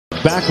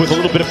back with a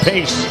little bit of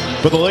pace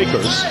for the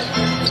Lakers.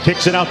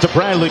 Kicks it out to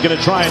Bradley, going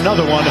to try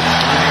another one,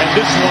 and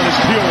this one is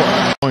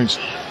pure. Points.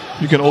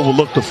 You can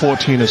overlook the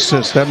 14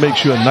 assists. That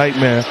makes you a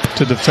nightmare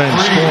to defend,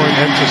 scoring,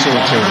 and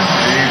facilitating.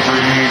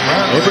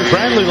 Avery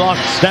Bradley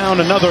locks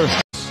down another.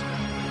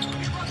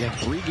 Again,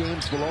 3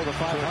 games below the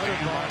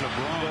 500 mark.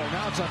 LeBron.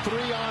 Now it's a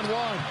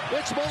 3-on-1.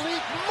 It's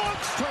Malik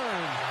Monk's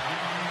turn.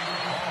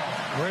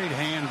 Great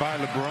hand by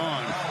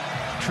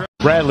LeBron.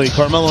 Bradley,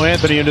 Carmelo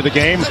Anthony into the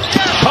game.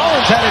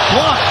 Collins had it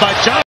blocked by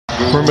John.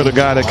 Perimeter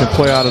guy that can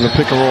play out of the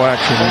pick-and-roll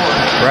action.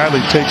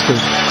 Bradley takes the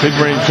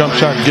mid-range jump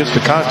shot and gets the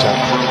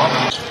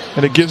contact.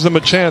 And it gives them a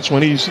chance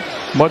when he's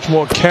much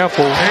more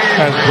careful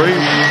as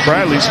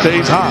Bradley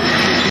stays hot.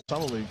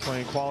 Summer League,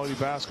 playing quality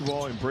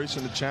basketball,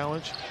 embracing the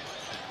challenge,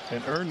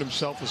 and earned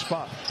himself a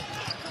spot.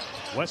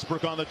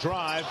 Westbrook on the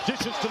drive,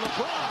 dishes to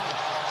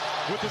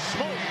LeBron with the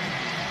smoke.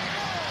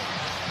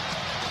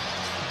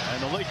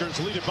 And the Lakers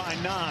lead it by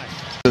 9.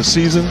 This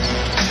season,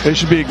 they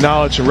should be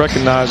acknowledged and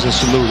recognized and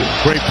saluted.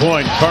 Great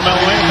point. Carmelo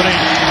Anthony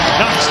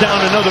knocks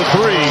down another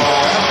 3.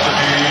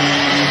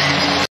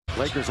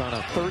 Lakers on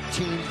a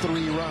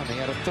 13-3 run. They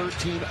had a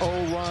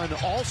 13-0 run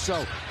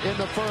also in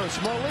the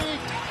first. Malik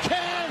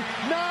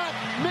cannot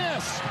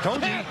miss.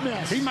 Can't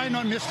miss. He might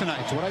not miss tonight.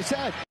 That's what I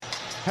said.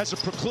 Has a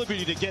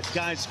proclivity to get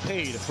guys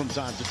paid from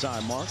time to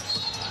time, Mark.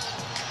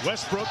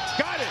 Westbrook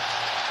got it.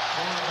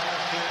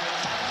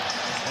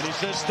 And he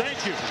says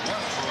thank you.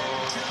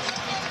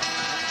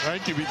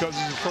 Thank you, because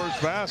it's his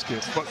first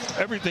basket. But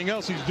everything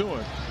else he's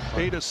doing.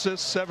 8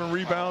 assists, 7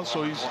 rebounds.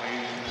 So he's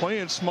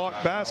playing smart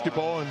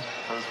basketball. And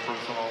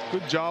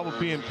good job of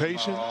being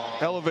patient,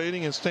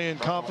 elevating, and staying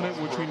confident,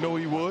 which we know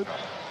he would.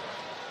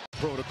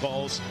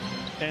 Protocols.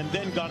 And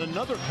then got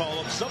another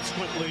call-up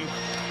subsequently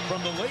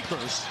from the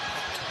Lakers.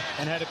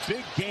 And had a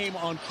big game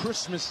on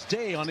Christmas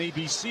Day on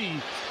ABC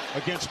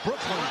against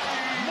Brooklyn.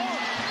 Monk.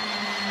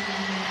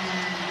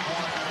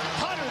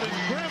 Hotter than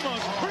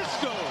Grandma's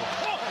Crisco.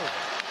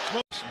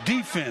 Oh.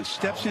 Defense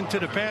steps into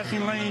the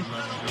passing lane,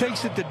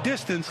 takes it the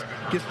distance,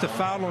 gets the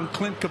foul on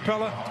Clint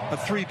Capella, a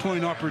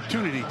 3-point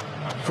opportunity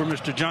for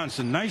Mr.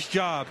 Johnson. Nice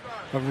job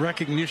of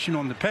recognition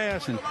on the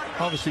pass and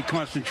obviously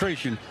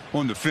concentration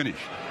on the finish.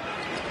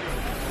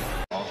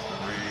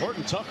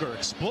 Horton Tucker,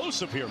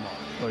 explosive here, Mark.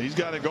 Well, he's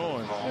got it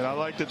going, and I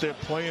like that they're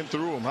playing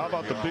through him. How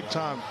about the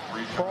big-time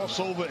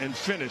crossover and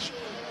finish?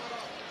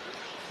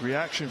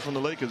 Reaction from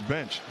the Lakers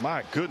bench.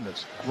 My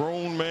goodness,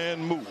 grown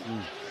man move.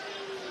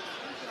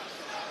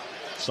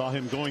 Saw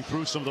him going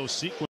through some of those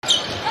sequences.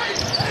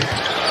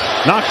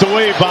 Knocked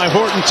away by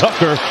Horton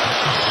Tucker.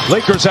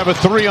 Lakers have a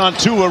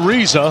 3-on-2.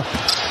 Ariza.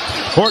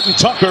 Horton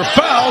Tucker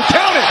foul.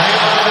 Count it.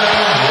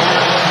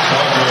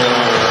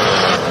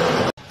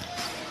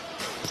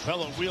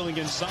 Capella wheeling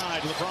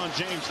inside. LeBron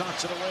James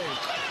knocks it away.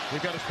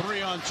 They've got a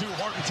 3-on-2.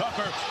 Horton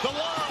Tucker. The lob.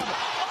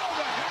 Oh,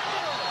 the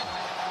hammer.